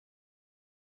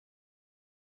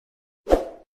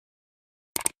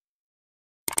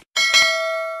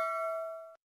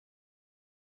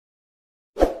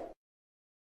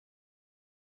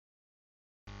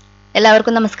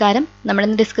എല്ലാവർക്കും നമസ്കാരം. നമ്മൾ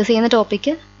ഇന്ന് ഡിസ്കസ് ചെയ്യുന്ന ടോപ്പിക്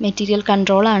മെറ്റീരിയൽ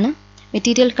കൺട്രോൾ ആണ്.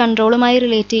 മെറ്റീരിയൽ കൺട്രോളുമായി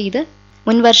റിലേറ്റ് ചെയ്ത്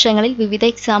മുൻ വർഷങ്ങളിൽ വിവിധ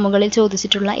എക്സാമുകളിൽ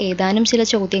ചോദിച്ചിട്ടുള്ള ഏതാനും ചില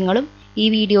ചോദ്യങ്ങളും ഈ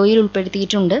വീഡിയോയിൽ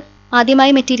ഉൾപ്പെടുത്തിയിട്ടുണ്ട്.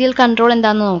 ആദ്യമായി മെറ്റീരിയൽ കൺട്രോൾ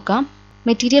എന്താണെന്ന് നോക്കാം.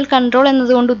 മെറ്റീരിയൽ കൺട്രോൾ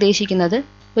എന്നതുകൊണ്ട് ഉദ്ദേശിക്കുന്നത്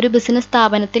ഒരു ബിസിനസ്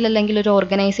സ്ഥാപനത്തിൽ അല്ലെങ്കിൽ ഒരു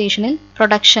ഓർഗനൈസേഷനിൽ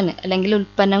പ്രൊഡക്ഷന് അല്ലെങ്കിൽ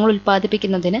ഉൽപ്പന്നങ്ങൾ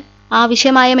ഉൽപ്പാദിപ്പിക്കുന്നതിന്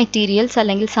ആവശ്യമായ മെറ്റീരിയൽസ്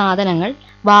അല്ലെങ്കിൽ സാധനങ്ങൾ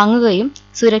വാങ്ങുകയും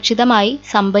സുരക്ഷിതമായി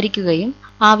സംഭരിക്കുകയും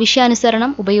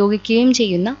ആവശ്യാനുസരണം ഉപയോഗിക്കുകയും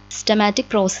ചെയ്യുന്ന സിസ്റ്റമാറ്റിക്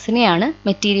പ്രോസസ്സിനെയാണ്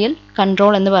മെറ്റീരിയൽ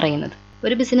കൺട്രോൾ എന്ന് പറയുന്നത്.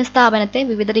 ഒരു ബിസിനസ് സ്ഥാപനത്തെ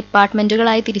വിവിധ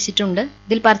ഡിപ്പാർട്ട്മെന്റുകളായി തിരിച്ചിട്ടുണ്ട്.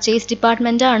 ഇതിൽ പർച്ചേസ്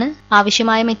ഡിപ്പാർട്ട്മെന്റ് ആണ്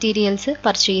ആവശ്യമായ മെറ്റീരിയൽസ്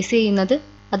പർച്ചേസ് ചെയ്യുന്നത്.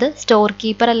 അത് സ്റ്റോർ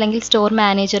കീപ്പർ അല്ലെങ്കിൽ സ്റ്റോർ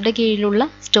മാനേജറുടെ കീഴിലുള്ള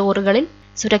സ്റ്റോറുകളിൽ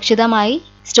സുരക്ഷിതമായി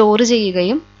സ്റ്റോർ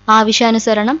ചെയ്യുകയും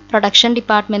ആവശ്യാനുസരണം പ്രൊഡക്ഷൻ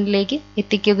ഡിപ്പാർട്ട്മെന്റിലേക്ക്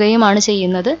എത്തിക്കുകയുമാണ്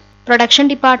ചെയ്യുന്നത്. പ്രൊഡക്ഷൻ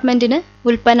ഡിപ്പാർട്ട്മെന്റിന്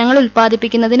ഉൽപ്പന്നങ്ങൾ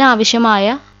ഉൽപ്പാദിപ്പിക്കുന്നതിന് ആവശ്യമായ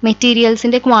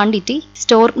മെറ്റീരിയൽസിന്റെ ക്വാണ്ടിറ്റി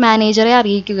സ്റ്റോർ മാനേജറെ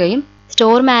അറിയിക്കുകയും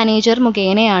സ്റ്റോർ മാനേജർ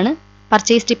മുഖേനയാണ്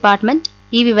പർച്ചേസ് ഡിപ്പാർട്ട്മെന്റ്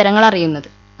ഈ വിവരങ്ങൾ അറിയുന്നത്.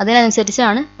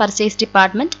 അതിനനുസരിച്ചാണ് പർച്ചേസ്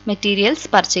ഡിപ്പാർട്ട്മെന്റ് മെറ്റീരിയൽസ്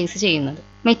പർച്ചേസ് ചെയ്യുന്നത്.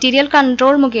 മെറ്റീരിയൽ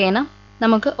കൺട്രോൾ മുഖേന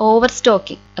നമുക്ക് ഓവർ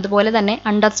സ്റ്റോക്കിംഗ് അതുപോലെ തന്നെ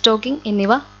അണ്ടർ സ്റ്റോക്കിംഗ്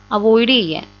എന്നിവ അവോയ്ഡ്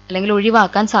ചെയ്യാൻ അല്ലെങ്കിൽ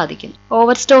ഒഴിവാക്കാൻ സാധിക്കും.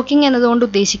 ഓവർ സ്റ്റോക്കിംഗ് എന്നതുകൊണ്ട്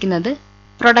ഉദ്ദേശിക്കുന്നത്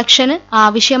പ്രൊഡക്ഷന്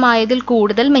ആവശ്യമായതിൽ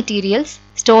കൂടുതൽ മെറ്റീരിയൽസ്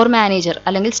സ്റ്റോർ മാനേജർ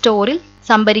അല്ലെങ്കിൽ സ്റ്റോറിൽ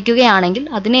സംഭരിക്കുകയാണെങ്കിൽ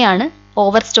അതിനെയാണ്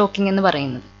ഓവർ സ്റ്റോക്കിംഗ് എന്ന്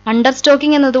പറയുന്നത്. അണ്ടർ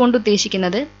സ്റ്റോക്കിംഗ് എന്നതുകൊണ്ട്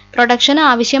ഉദ്ദേശിക്കുന്നത് പ്രൊഡക്ഷന്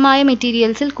ആവശ്യമായ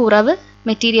മെറ്റീരിയൽസിൽ കുറവ്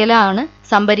മെറ്റീരിയലാണ്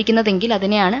സംഭരിക്കുന്നതെങ്കിൽ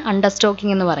അതിനെയാണ് അണ്ടർ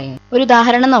സ്റ്റോക്കിംഗ് എന്ന് പറയുന്നത്. ഒരു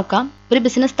ഉദാഹരണം നോക്കാം. ഒരു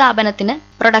ബിസിനസ് സ്ഥാപനത്തിന്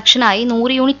പ്രൊഡക്ഷനായി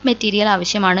 100 യൂണിറ്റ് മെറ്റീരിയൽ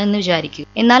ആവശ്യമാണ് എന്ന് വിചാരിക്കുക.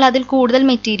 എന്നാൽ അതിൽ കൂടുതൽ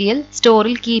മെറ്റീരിയൽ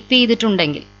സ്റ്റോറിൽ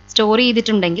സ്റ്റോർ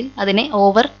ചെയ്തിട്ടുണ്ടെങ്കിൽ അതിനെ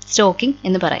ഓവർ സ്റ്റോക്കിംഗ്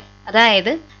എന്ന് പറയും.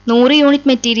 അതായത് 100 യൂണിറ്റ്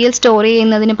മെറ്റീരിയൽ സ്റ്റോർ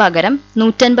ചെയ്യുന്നതിന് പകരം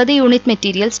 150 യൂണിറ്റ്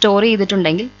മെറ്റീരിയൽ സ്റ്റോർ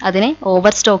ചെയ്തിട്ടുണ്ടെങ്കിൽ അതിനെ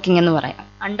ഓവർ സ്റ്റോക്കിംഗ് എന്ന് പറയാം.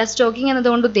 അണ്ടർ സ്റ്റോക്കിംഗ്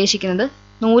എന്നതുകൊണ്ട് ഉദ്ദേശിക്കുന്നത്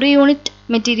 100 യൂണിറ്റ്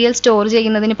മെറ്റീരിയൽ സ്റ്റോർ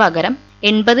ചെയ്യുന്നതിന് പകരം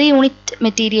 80 യൂണിറ്റ്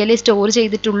മെറ്റീരിയലേ സ്റ്റോർ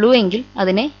ചെയ്തിട്ടുള്ളൂ എങ്കിൽ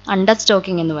അതിനെ അണ്ടർ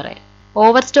സ്റ്റോക്കിംഗ് എന്ന് പറയാം.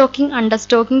 ഓവർ സ്റ്റോക്കിംഗ്, അണ്ടർ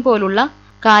സ്റ്റോക്കിംഗ് പോലുള്ള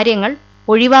കാര്യങ്ങൾ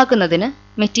ഒഴിവാക്കുന്നതിന്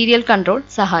മെറ്റീരിയൽ കൺട്രോൾ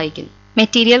സഹായിക്കുന്നു.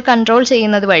 മെറ്റീരിയൽ കൺട്രോൾ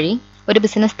ചെയ്യുന്നത് വഴി ഒരു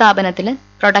ബിസിനസ് സ്ഥാപനത്തിൽ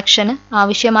പ്രൊഡക്ഷന്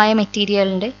ആവശ്യമായ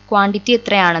മെറ്റീരിയലിന്റെ ക്വാണ്ടിറ്റി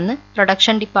എത്രയാണെന്ന്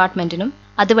പ്രൊഡക്ഷൻ ഡിപ്പാർട്ട്മെന്റിനും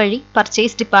അതുവഴി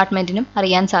പർച്ചേസ് ഡിപ്പാർട്ട്മെന്റിനും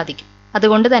അറിയാൻ സാധിക്കും.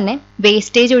 അതുകൊണ്ട് തന്നെ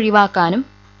വേസ്റ്റേജ് ഒഴിവാക്കാനും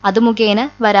അത് മുഖേന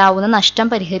വരാവുന്ന നഷ്ടം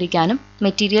പരിഹരിക്കാനും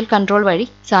മെറ്റീരിയൽ കൺട്രോൾ വഴി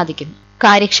സാധിക്കുന്നു.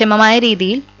 കാര്യക്ഷമമായ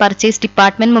രീതിയിൽ പർച്ചേസ്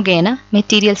ഡിപ്പാർട്ട്മെന്റ് മുഖേന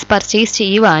മെറ്റീരിയൽസ് പർച്ചേസ്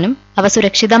ചെയ്യുവാനും അവ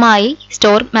സുരക്ഷിതമായി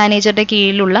സ്റ്റോർ മാനേജറുടെ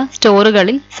കീഴിലുള്ള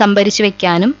സ്റ്റോറുകളിൽ സംഭരിച്ചു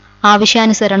വെക്കാനും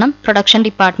ആവശ്യാനുസരണം പ്രൊഡക്ഷൻ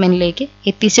ഡിപ്പാർട്ട്മെന്റിലേക്ക്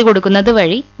എത്തിച്ചു കൊടുക്കുന്നത്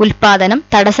വഴി ഉൽപാദനം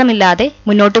തടസ്സമില്ലാതെ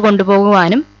മുന്നോട്ട്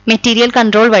കൊണ്ടുപോകുവാനും മെറ്റീരിയൽ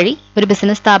കൺട്രോൾ വഴി ഒരു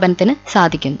ബിസിനസ് സ്ഥാപനത്തിന്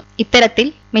സാധിക്കുന്നു. ഇത്തരത്തിൽ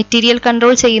മെറ്റീരിയൽ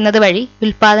കൺട്രോൾ ചെയ്യുന്നത് വഴി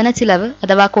ഉൽപാദന ചിലവ്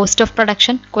അഥവാ കോസ്റ്റ് ഓഫ്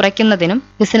പ്രൊഡക്ഷൻ കുറയ്ക്കുന്നതിനും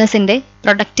ബിസിനസിന്റെ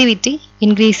പ്രൊഡക്ടിവിറ്റി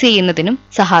ഇൻക്രീസ് ചെയ്യുന്നതിനും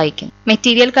സഹായിക്കും.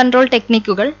 മെറ്റീരിയൽ കൺട്രോൾ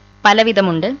ടെക്നിക്കുകൾ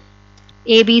പലവിധമുണ്ട്.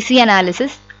 ABC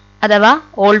അനാലിസിസ് അഥവാ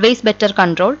always better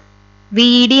control,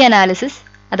 VED analysis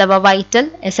അഥവാ vital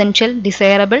essential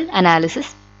desirable analysis,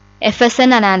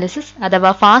 FSN analysis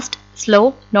അഥവാ fast slow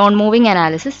non moving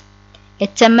analysis,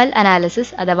 HML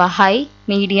analysis അഥവാ high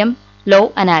medium low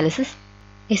analysis,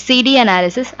 SCD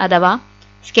analysis അഥവാ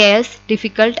scarce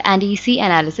difficult and easy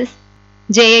analysis,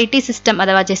 JIT system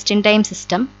അഥവാ just in time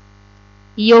system,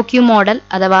 EOQ model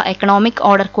അഥവാ economic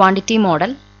order quantity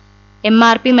model,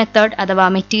 MRP method അഥവാ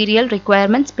material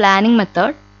requirements planning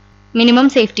method, minimum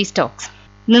safety Stokes.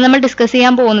 ഇന്ന് നമ്മൾ discuss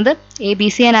ചെയ്യാൻ പോകുന്നത്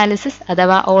ABC analysis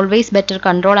അഥവാ always better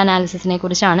control അനാലിസിസിനെ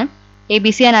കുറിച്ചാണ്.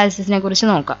 ABC അനാലിസിസിനെ കുറിച്ച്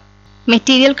നോക്കാം.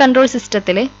 മെറ്റീരിയൽ കൺട്രോൾ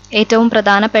സിസ്റ്റത്തിലെ ഏറ്റവും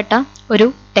പ്രധാനപ്പെട്ട ഒരു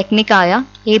ടെക്നിക്കായ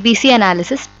ABC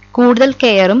അനാലിസിസ് കൂടുതൽ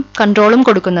കെയറും കൺട്രോളും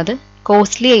കൊടുക്കുന്നത്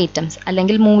കോസ്റ്റ്ലി ഐറ്റംസ്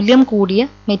അല്ലെങ്കിൽ മൂല്യം കൂടിയ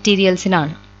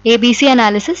മെറ്റീരിയൽസിനാണ്. ABC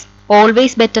analysis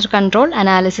always better control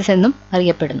analysis എന്നും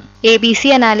അറിയപ്പെടുന്നു. ABC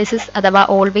അനാലിസിസ് അഥവാ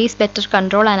ഓൾവേസ് ബെറ്റർ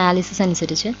കൺട്രോൾ അനാലിസിസ്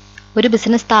അനുസരിച്ച് ഒരു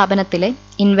ബിസിനസ് സ്ഥാപനത്തിലെ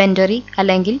ഇൻവെന്ററി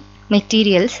അല്ലെങ്കിൽ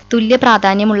മെറ്റീരിയൽസ് തുല്യ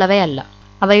പ്രാധാന്യമുള്ളവയല്ല.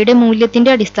 അവയുടെ മൂല്യത്തിന്റെ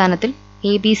അടിസ്ഥാനത്തിൽ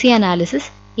ABC analysis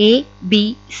A, B,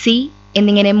 C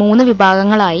എന്നിങ്ങനെ 3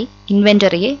 വിഭാഗങ്ങളായി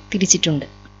ഇൻവെന്ററിയെ തിരിച്ചിട്ടുണ്ട്.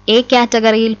 A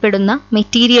കാറ്റഗറിയിൽപ്പെടുന്ന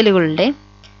മെറ്റീരിയലുകളുടെ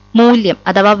മൂല്യം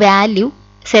അഥവാ വാല്യൂ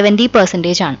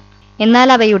 70% ആണ്. എന്നാൽ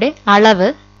അവയുടെ അളവ്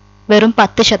വെറും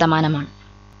 10%.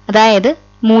 അതായത്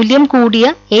മൂല്യം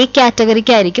കൂടിയ A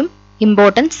കാറ്റഗറിക്കായിരിക്കും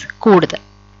ഇമ്പോർട്ടൻസ് കൂടുതൽ.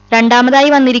 രണ്ടാമതായി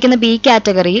വന്നിരിക്കുന്ന B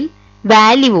കാറ്റഗറിയിൽ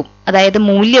വാല്യൂവും അതായത്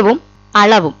മൂല്യവും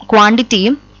അളവും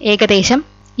ക്വാണ്ടിറ്റിയും ഏകദേശം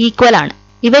ഈക്വൽ ആണ്.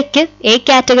 ഇവയ്ക്ക് A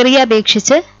കാറ്റഗറിയെ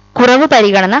അപേക്ഷിച്ച് കുറവ്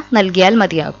പരിഗണന നൽകിയാൽ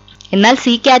മതിയാകും. എന്നാൽ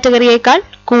C കാറ്റഗറിയേക്കാൾ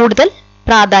കൂടുതൽ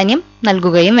പ്രാധാന്യം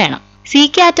നൽകുകയും വേണം. C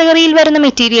കാറ്റഗറിയിൽ വരുന്ന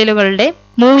മെറ്റീരിയലുകളുടെ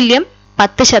മൂല്യം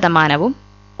 10%,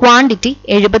 ക്വാണ്ടിറ്റി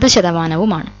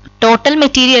 70%. ടോട്ടൽ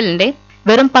മെറ്റീരിയലിന്റെ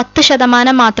വെറും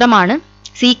 10% മാത്രമാണ്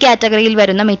C കാറ്റഗറിയിൽ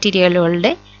വരുന്ന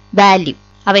മെറ്റീരിയലുകളുടെ വാല്യൂ.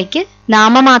 അവയ്ക്ക്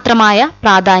നാമമാത്രമായ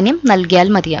പ്രാധാന്യം നൽകിയാൽ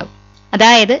മതിയാകും.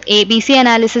 അതായത് ABC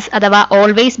അനാലിസിസ് അഥവാ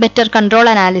ഓൾവേസ് ബെറ്റർ കൺട്രോൾ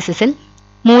അനാലിസിസിൽ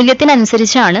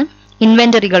മൂല്യത്തിനനുസരിച്ചാണ്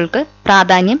ഇൻവെന്ററികൾക്ക്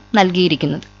പ്രാധാന്യം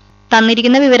നൽകിയിരിക്കുന്നത്.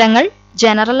 തന്നിരിക്കുന്ന വിവരങ്ങൾ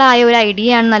ജനറൽ ആയ ഒരു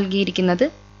ഐഡിയയാണ് നൽകിയിരിക്കുന്നത്.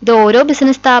 ഇത് ഓരോ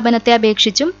ബിസിനസ് സ്ഥാപനത്തെ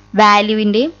അപേക്ഷിച്ചും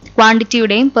വാല്യൂവിന്റെയും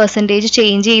ക്വാണ്ടിറ്റിയുടെയും പെർസെൻറ്റേജ്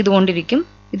ചേഞ്ച് ചെയ്തുകൊണ്ടിരിക്കും.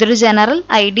 ഇതൊരു ജനറൽ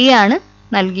ഐഡിയ ആണ്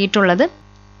നൽകിയിട്ടുള്ളത്.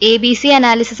 ABC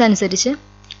അനാലിസിസ് അനുസരിച്ച്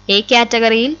A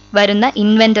കാറ്റഗറിയിൽ വരുന്ന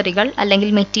ഇൻവെന്ററികൾ അല്ലെങ്കിൽ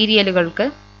മെറ്റീരിയലുകൾക്ക്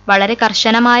വളരെ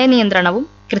കർശനമായ നിയന്ത്രണവും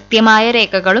കൃത്യമായ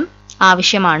രേഖകളും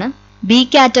ആവശ്യമാണ്. B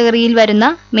കാറ്റഗറിയിൽ വരുന്ന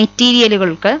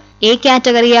മെറ്റീരിയലുകൾക്ക് A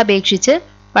കാറ്റഗറിയെ അപേക്ഷിച്ച്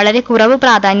വളരെ കുറവ്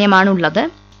പ്രാധാന്യമാണുള്ളത്.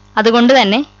 അതുകൊണ്ട്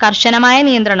തന്നെ കർശനമായ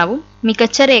നിയന്ത്രണവും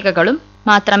മികച്ച രേഖകളും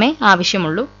മാത്രമേ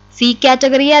ആവശ്യമുള്ളൂ. C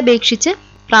കാറ്റഗറിയെ അപേക്ഷിച്ച്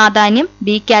പ്രാധാന്യം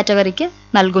B കാറ്റഗറിക്ക്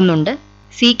നൽകുന്നുണ്ട്.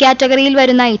 C കാറ്റഗറിയിൽ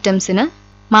വരുന്ന ഐറ്റംസിന്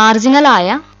മാർജിനലായ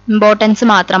ഇമ്പോർട്ടൻസ്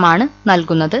മാത്രമാണ്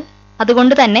നൽകുന്നത്.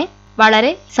 അതുകൊണ്ട് തന്നെ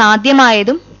വളരെ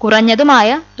സാധ്യമായതും കുറഞ്ഞതുമായ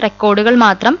റെക്കോർഡുകൾ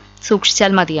മാത്രം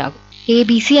സൂക്ഷിച്ചാൽ മതിയാകും.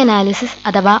 ABC അനാലിസിസ്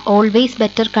അഥവാ ഓൾവേസ്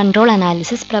ബെറ്റർ കൺട്രോൾ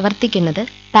അനാലിസിസ് പ്രവർത്തിക്കുന്നത്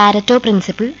പാരറ്റോ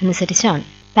പ്രിൻസിപ്പിൾ അനുസരിച്ചാണ്.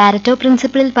 പാരറ്റോ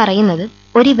പ്രിൻസിപ്പിളിൽ പറയുന്നത്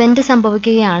ഒരു ഇവന്റ്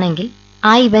സംഭവിക്കുകയാണെങ്കിൽ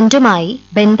ആ ഇവന്റുമായി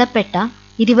ബന്ധപ്പെട്ട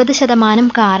 20%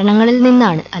 കാരണങ്ങളിൽ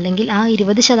നിന്നാണ് അല്ലെങ്കിൽ ആ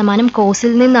 20%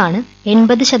 കോസിൽ നിന്നാണ്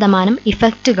 80%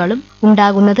 ഇഫക്റ്റുകളും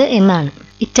ഉണ്ടാകുന്നത് എന്നാണ്.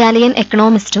 ഇറ്റാലിയൻ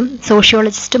എക്കണോമിസ്റ്റും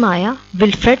സോഷ്യോളജിസ്റ്റുമായ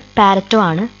വിൽഫ്രെഡ് പാരറ്റോ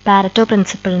ആണ് പാരറ്റോ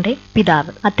പ്രിൻസിപ്പിളിന്റെ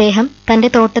പിതാവ്. അദ്ദേഹം തന്റെ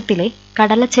തോട്ടത്തിലെ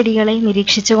കടലച്ചെടികളെ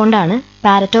നിരീക്ഷിച്ചുകൊണ്ടാണ്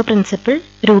പാരറ്റോ പ്രിൻസിപ്പിൾ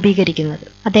രൂപീകരിക്കുന്നത്.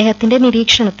 അദ്ദേഹത്തിന്റെ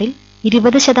നിരീക്ഷണത്തിൽ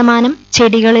 20%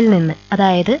 ചെടികളിൽ നിന്ന്,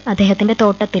 അതായത് അദ്ദേഹത്തിന്റെ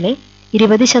തോട്ടത്തിലെ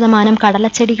 20%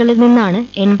 കടലച്ചെടികളിൽ നിന്നാണ്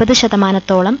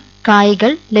 80%ഓളം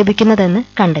കായ്കൾ ലഭിക്കുന്നതെന്ന്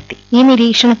കണ്ടെത്തി. ഈ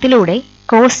നിരീക്ഷണത്തിലൂടെ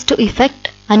കോസ്റ്റ് ടു ഇഫക്റ്റ്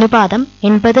അനുപാതം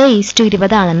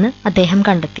 80:20 ആണെന്ന് അദ്ദേഹം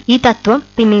കണ്ടെത്തി. ഈ തത്വം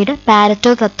പിന്നീട്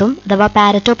പാരറ്റോ തത്വം അഥവാ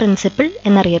പാരറ്റോ പ്രിൻസിപ്പിൾ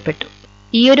എന്നറിയപ്പെട്ടു.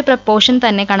 ഈ ഒരു പ്രപ്പോർഷൻ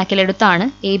തന്നെ കണക്കിലെടുത്താണ്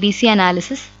ABC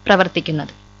അനാലിസിസ്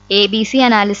പ്രവർത്തിക്കുന്നത്. ABC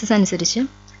അനാലിസിസ് അനുസരിച്ച്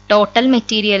ടോട്ടൽ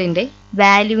മെറ്റീരിയലിന്റെ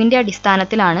വാല്യൂവിന്റെ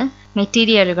അടിസ്ഥാനത്തിലാണ്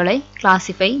മെറ്റീരിയലുകളെ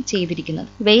ക്ലാസിഫൈ ചെയ്തിരിക്കുന്നത്.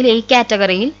 ഇവയിൽ A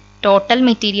കാറ്റഗറിയിൽ ടോട്ടൽ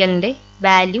മെറ്റീരിയലിന്റെ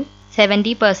വാല്യൂ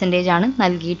 70% ആണ്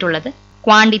നൽകിയിട്ടുള്ളത്.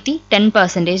 ക്വാണ്ടിറ്റി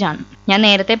 10% ആണ്. ഞാൻ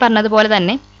നേരത്തെ പറഞ്ഞതുപോലെ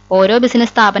തന്നെ ഓരോ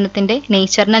ബിസിനസ് സ്ഥാപനത്തിന്റെ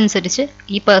നേച്ചറിനനുസരിച്ച്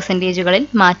ഈ പെർസെൻറ്റേജുകളിൽ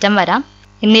മാറ്റം വരാം.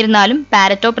 എന്നിരുന്നാലും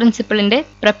പാരറ്റോ പ്രിൻസിപ്പിളിന്റെ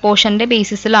പ്രപ്പോർഷന്റെ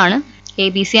ബേസിസിലാണ്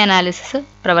ABC അനാലിസിസ്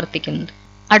പ്രവർത്തിക്കുന്നത്.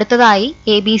 അടുത്തതായി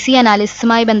ABC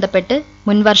അനാലിസിസുമായി ബന്ധപ്പെട്ട്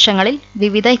മുൻവർഷങ്ങളിൽ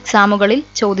വിവിധ എക്സാമുകളിൽ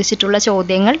ചോദിച്ചിട്ടുള്ള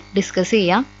ചോദ്യങ്ങൾ ഡിസ്കസ്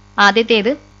ചെയ്യാം.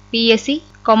 ആദ്യത്തേത് PSC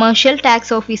കൊമേഴ്ഷ്യൽ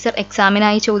ടാക്സ് ഓഫീസർ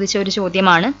എക്സാമിനായി ചോദിച്ച ഒരു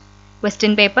ചോദ്യമാണ്.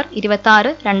 ക്വസ്റ്റ്യൻ പേപ്പർ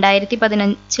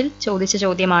 26/2015 ചോദിച്ച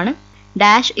ചോദ്യമാണ്.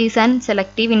 Dash is an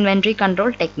selective inventory control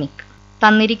technique.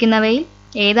 തന്നിരിക്കുന്നവയിൽ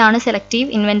ഏതാണ് സെലക്റ്റീവ്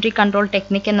ഇൻവെന്ററി കൺട്രോൾ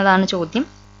ടെക്നിക് എന്നതാണ് ചോദ്യം.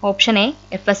 Option A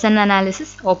FSN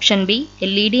analysis, option B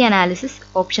LED analysis,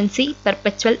 option C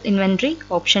perpetual inventory,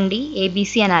 option D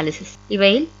ABC analysis.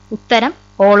 ഇവയിൽ ഉത്തരം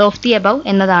ഓൾ ഓഫ് ദി എബവ്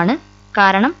എന്നതാണ്.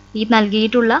 കാരണം ഈ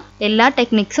നൽകിയിട്ടുള്ള എല്ലാ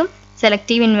ടെക്നിക്സും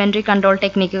സെലക്റ്റീവ് ഇൻവെന്ററി കൺട്രോൾ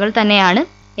ടെക്നിക്കുകൾ തന്നെയാണ്.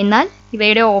 എന്നാൽ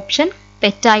ഇവയുടെ ഓപ്ഷൻ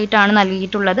തെറ്റായിട്ടാണ്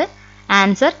നൽകിയിട്ടുള്ളത്.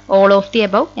 Answer all of the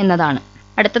above എന്നതാണ്.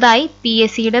 അടുത്തതായി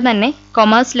PSCയുടെ തന്നെ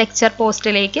കൊമേഴ്സ് ലെക്ചർ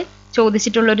പോസ്റ്റിലേക്ക്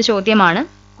ചോദിച്ചിട്ടുള്ള ഒരു ചോദ്യമാണ്.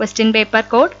 ക്വസ്റ്റ്യൻ പേപ്പർ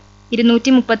കോഡ്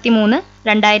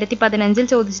 233/2015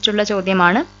 ചോദിച്ചിട്ടുള്ള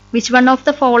ചോദ്യമാണ്. Which one of the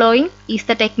following is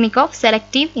the technique of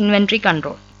selective inventory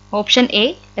control? Option A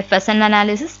FSN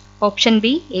analysis, option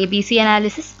B ABC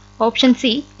analysis, option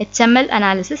C HML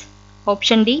analysis,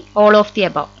 option D all of the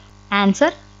above.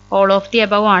 Answer all of the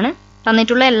above ആണ്.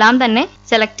 തന്നിട്ടുള്ള എല്ലാം തന്നെ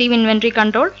selective inventory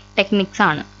control techniques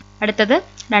ആണ്. അടുത്തത്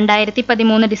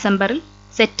 2013 ഡിസംബറിൽ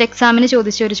set എക്സാമിന്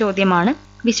ചോദിച്ച ഒരു ചോദ്യമാണ്.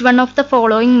 Which one of the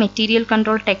following material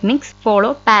control techniques follow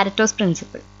പാരറ്റോസ്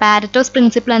principle? പാരറ്റോസ്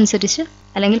principle അനുസരിച്ച്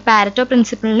അല്ലെങ്കിൽ പാരറ്റോ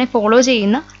പ്രിൻസിപ്പിളിനെ ഫോളോ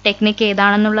ചെയ്യുന്ന ടെക്നിക്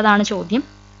ഏതാണെന്നുള്ളതാണ് ചോദ്യം.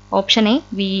 Option A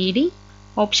VED,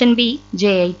 option B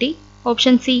JIT,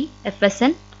 option C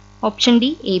FSN, option D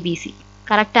ABC.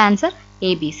 Correct answer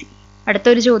ABC.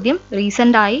 അടുത്തൊരു ചോദ്യം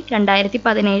റീസെന്റ് ആയി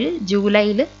 2017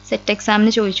 ജൂലൈയിൽ സെറ്റ്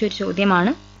എക്സാമിന് ചോദിച്ച ഒരു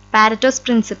ചോദ്യമാണ്. പാരറ്റോസ്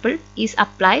principle is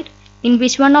applied in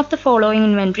which one of the following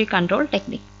inventory control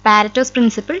technique? പാരറ്റോസ്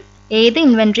principle ഏത്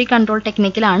ഇൻവെന്ററി കൺട്രോൾ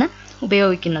ടെക്നിക്കിലാണ്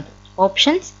ഉപയോഗിക്കുന്നത്?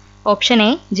 Options: option A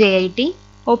JIT,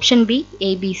 option B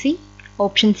ABC,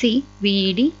 option C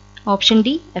VED, option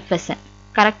D FSN.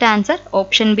 Correct answer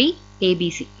option B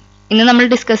ABC. ഇന്ന് നമ്മൾ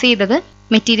discuss ചെയ്തത്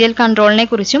material കൺട്രോളിനെ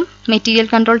കുറിച്ചും material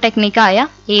control ടെക്നിക്കായ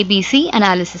ABC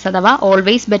analysis അഥവാ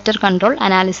always better control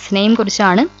അനാലിസിസിനെയും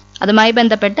കുറിച്ചാണ്. അതുമായി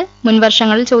ബന്ധപ്പെട്ട്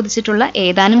മുൻവർഷങ്ങളിൽ ചോദിച്ചിട്ടുള്ള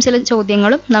ഏതാനും ചില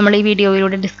ചോദ്യങ്ങളും നമ്മൾ ഈ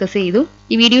വീഡിയോയിലൂടെ ഡിസ്കസ് ചെയ്തു.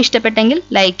 ഈ വീഡിയോ ഇഷ്ടപ്പെട്ടെങ്കിൽ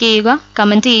ലൈക്ക് ചെയ്യുക,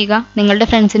 കമന്റ് ചെയ്യുക, നിങ്ങളുടെ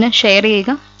ഫ്രണ്ട്സിന് ഷെയർ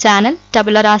ചെയ്യുക. Channel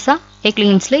ടബുല Raza A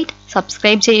clean slate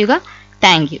subscribe ചെയ്യുക.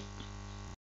 Thank you.